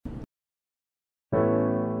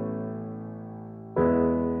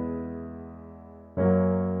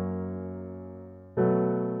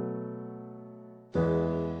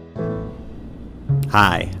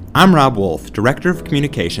Hi, I'm Rob Wolf, Director of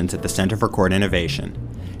Communications at the Center for Court Innovation.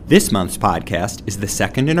 This month's podcast is the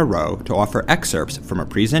second in a row to offer excerpts from a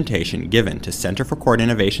presentation given to Center for Court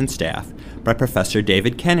Innovation staff by Professor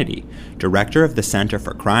David Kennedy, Director of the Center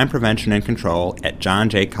for Crime Prevention and Control at John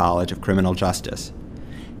Jay College of Criminal Justice.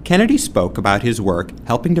 Kennedy spoke about his work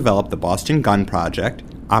helping develop the Boston Gun Project,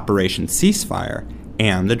 Operation CeaseFire,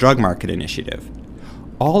 and the Drug Market Initiative.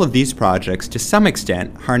 All of these projects, to some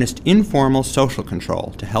extent, harnessed informal social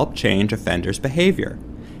control to help change offenders' behavior.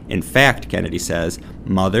 In fact, Kennedy says,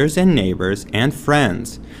 mothers and neighbors and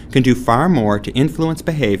friends can do far more to influence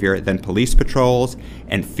behavior than police patrols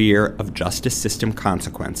and fear of justice system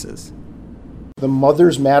consequences. The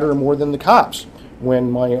mothers matter more than the cops.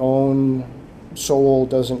 When my own soul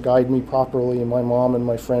doesn't guide me properly, and my mom and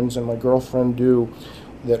my friends and my girlfriend do,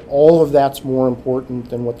 that all of that's more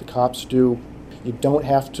important than what the cops do. You don't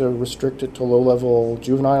have to restrict it to low-level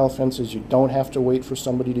juvenile offenses. You don't have to wait for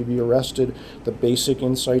somebody to be arrested. The basic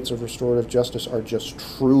insights of restorative justice are just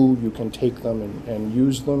true. You can take them and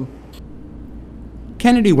use them.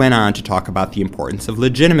 Kennedy went on to talk about the importance of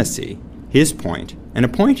legitimacy, his point, and a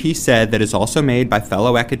point he said that is also made by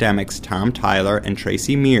fellow academics Tyler and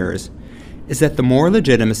Tracey Meares, is that the more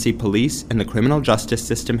legitimacy police and the criminal justice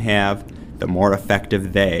system have, the more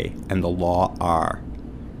effective they and the law are.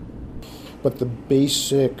 But the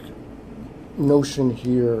basic notion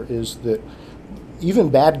here is that even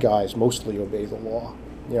bad guys mostly obey the law.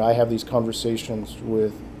 You know, I have these conversations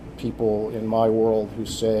with people in my world who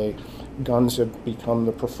say guns have become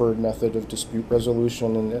the preferred method of dispute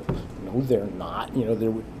resolution, and no, they're not. You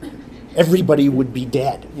know, everybody would be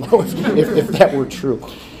dead, you know, if that were true.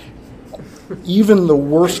 Even the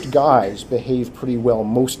worst guys behave pretty well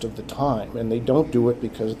most of the time, and they don't do it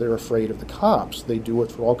because they're afraid of the cops. They do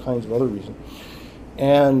it for all kinds of other reasons.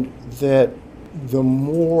 And that the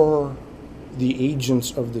more the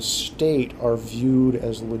agents of the state are viewed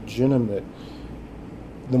as legitimate,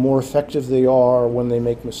 the more effective they are when they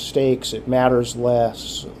make mistakes. It matters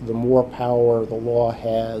less, the more power the law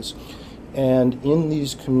has. And in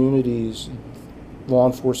these communities, law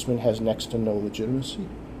enforcement has next to no legitimacy.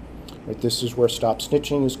 Right, this is where stop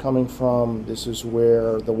snitching is coming from. This is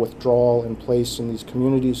where the withdrawal in place in these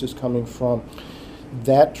communities is coming from.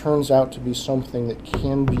 That turns out to be something that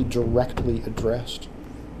can be directly addressed.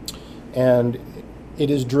 And it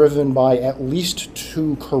is driven by at least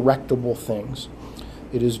two correctable things.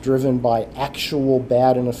 It is driven by actual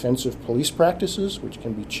bad and offensive police practices, which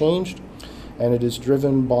can be changed. And it is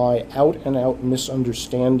driven by out-and-out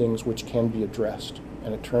misunderstandings, which can be addressed.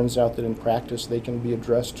 And it turns out that in practice they can be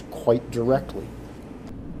addressed quite directly.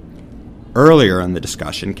 Earlier in the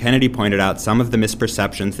discussion, Kennedy pointed out some of the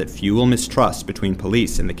misperceptions that fuel mistrust between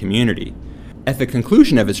police and the community. At the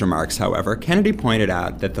conclusion of his remarks, however, Kennedy pointed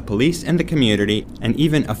out that the police and the community, and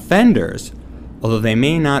even offenders, although they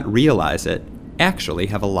may not realize it, actually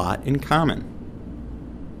have a lot in common.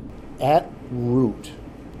 At root,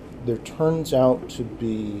 there turns out to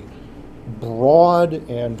be broad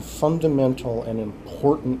and fundamental and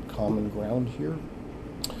important common ground here.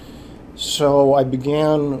 So I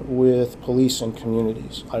began with police and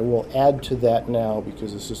communities. I will add to that now,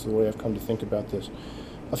 because this is the way I've come to think about this,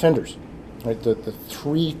 offenders. Right? The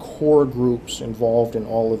three core groups involved in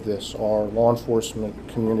all of this are law enforcement,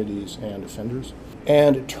 communities, and offenders.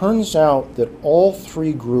 And it turns out that all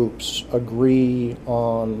three groups agree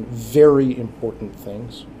on very important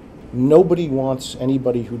things. Nobody wants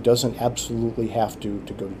anybody who doesn't absolutely have to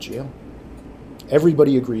go to jail.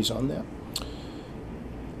 Everybody agrees on that.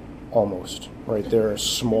 Almost, right? There are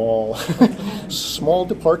small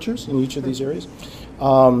departures in each of these areas.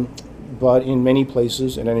 But in many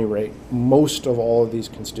places, at any rate, most of all of these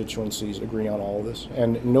constituencies agree on all of this.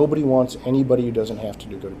 And nobody wants anybody who doesn't have to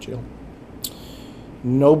go to jail.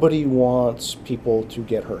 Nobody wants people to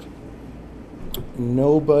get hurt.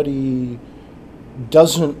 Nobody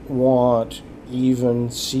doesn't want even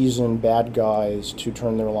seasoned bad guys to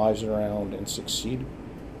turn their lives around and succeed.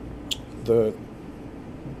 The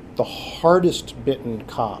hardest bitten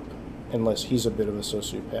cop, unless he's a bit of a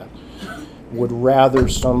sociopath, would rather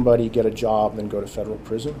somebody get a job than go to federal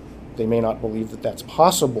prison. They may not believe that that's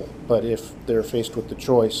possible, but if they're faced with the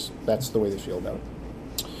choice, that's the way they feel about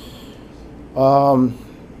it.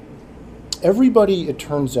 Everybody, it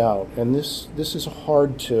turns out, and this is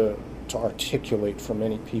hard to articulate for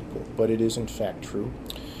many people, but it is in fact true.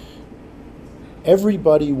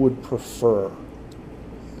 Everybody would prefer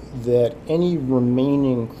that any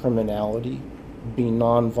remaining criminality be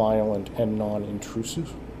nonviolent and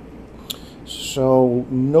non-intrusive. So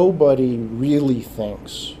nobody really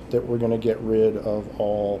thinks that we're going to get rid of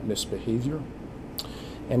all misbehavior.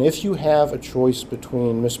 And if you have a choice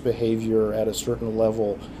between misbehavior at a certain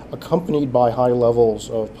level, accompanied by high levels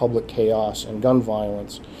of public chaos and gun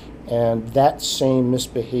violence, and that same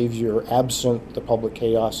misbehavior absent the public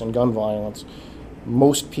chaos and gun violence,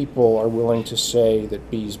 most people are willing to say that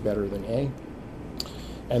B is better than A.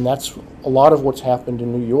 And that's a lot of what's happened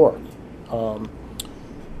in New York.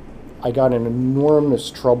 I got in enormous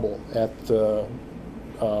trouble at the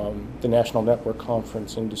National Network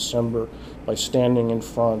Conference in December by standing in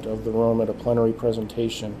front of the room at a plenary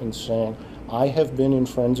presentation and saying, I have been in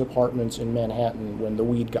friends' apartments in Manhattan when the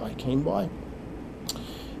weed guy came by.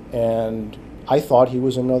 And I thought he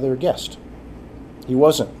was another guest. He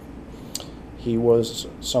wasn't. He was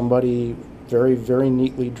somebody very, very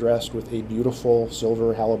neatly dressed with a beautiful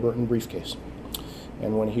silver Halliburton briefcase.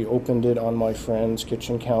 And when he opened it on my friend's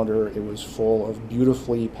kitchen counter, it was full of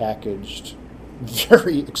beautifully packaged,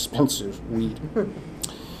 very expensive weed.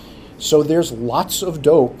 So there's lots of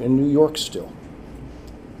dope in New York still.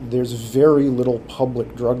 There's very little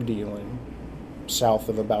public drug dealing south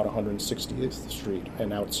of about 160th Street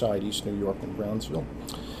and outside East New York and Brownsville.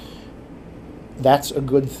 That's a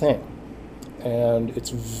good thing. And it's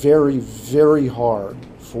very, very hard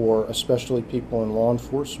for especially people in law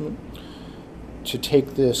enforcement to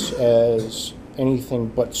take this as anything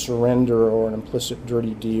but surrender or an implicit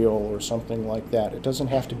dirty deal or something like that. It doesn't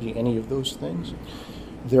have to be any of those things.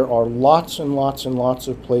 There are lots and lots and lots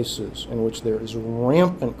of places in which there is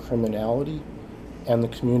rampant criminality and the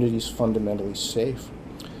community is fundamentally safe.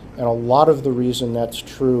 And a lot of the reason that's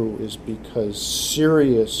true is because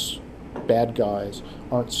serious bad guys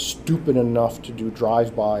aren't stupid enough to do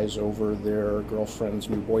drive-bys over their girlfriend's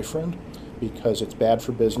new boyfriend because it's bad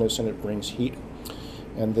for business and it brings heat.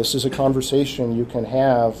 And this is a conversation you can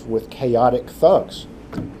have with chaotic thugs.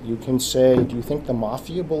 You can say, do you think the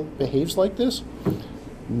mafia behaves like this?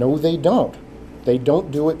 No, they don't. They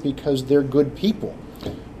don't do it because they're good people.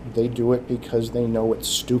 They do it because they know it's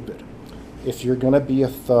stupid. If you're going to be a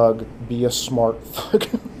thug, be a smart thug.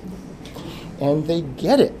 And they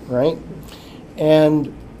get it, right?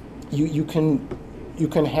 And you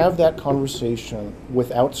can have that conversation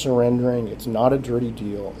without surrendering. It's not a dirty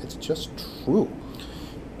deal. It's just true.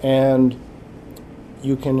 And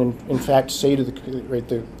you can, in fact, say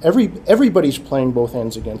to everybody's playing both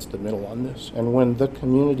ends against the middle on this. And when the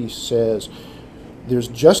community says, there's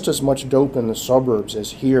just as much dope in the suburbs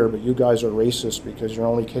as here, but you guys are racist because you're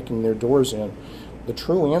only kicking their doors in, the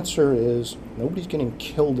true answer is nobody's getting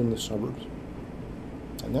killed in the suburbs.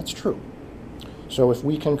 And that's true. So if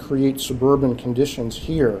we can create suburban conditions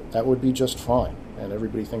here, that would be just fine. And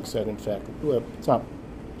everybody thinks that, in fact, well, it's not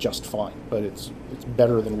just fine, but it's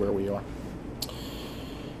better than where we are.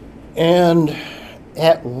 And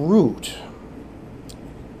at root,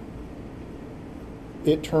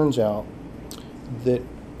 it turns out that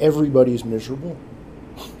everybody's miserable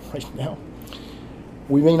right now.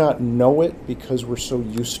 We may not know it because we're so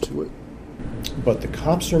used to it, but the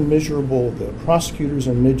cops are miserable, the prosecutors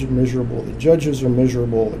are miserable, the judges are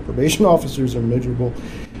miserable, the probation officers are miserable,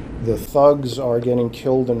 the thugs are getting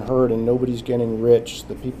killed and hurt and nobody's getting rich,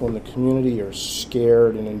 the people in the community are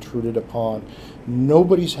scared and intruded upon.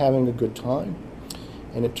 Nobody's having a good time.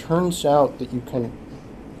 And it turns out that you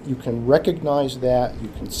can recognize that, you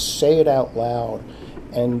can say it out loud,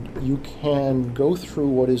 and you can go through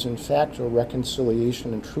what is in fact a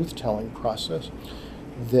reconciliation and truth-telling process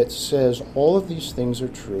that says all of these things are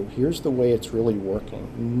true. Here's the way it's really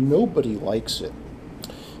working. Nobody likes it.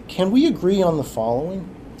 Can we agree on the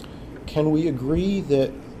following? Can we agree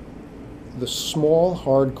that the small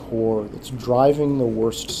hardcore that's driving the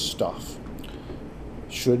worst stuff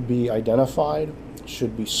should be identified,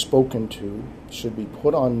 should be spoken to, should be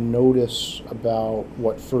put on notice about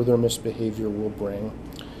what further misbehavior will bring,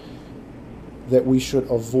 that we should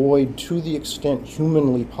avoid, to the extent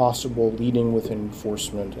humanly possible, leading with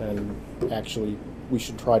enforcement, and actually we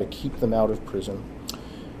should try to keep them out of prison.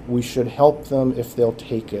 We should help them if they'll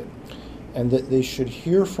take it, and that they should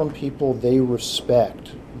hear from people they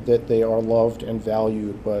respect that they are loved and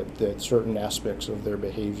valued, but that certain aspects of their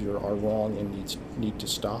behavior are wrong and need to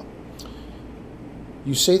stop.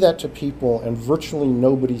 You say that to people and virtually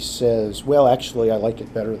nobody says, well, actually, I like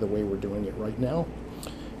it better the way we're doing it right now.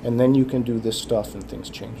 And then you can do this stuff and things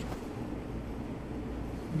change.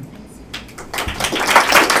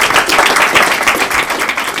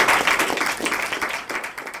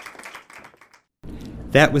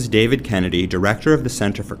 That was David Kennedy, Director of the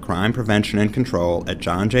Center for Crime Prevention and Control at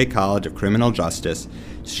John Jay College of Criminal Justice,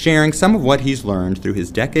 sharing some of what he's learned through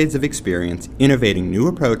his decades of experience innovating new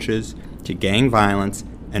approaches to gang violence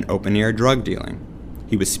and open-air drug dealing.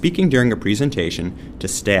 He was speaking during a presentation to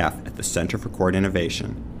staff at the Center for Court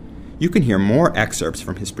Innovation. You can hear more excerpts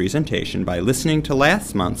from his presentation by listening to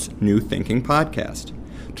last month's New Thinking podcast.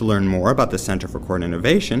 To learn more about the Center for Court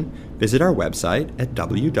Innovation, visit our website at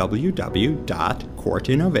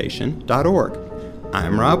www.courtinnovation.org.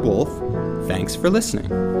 I'm Rob Wolf. Thanks for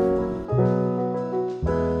listening.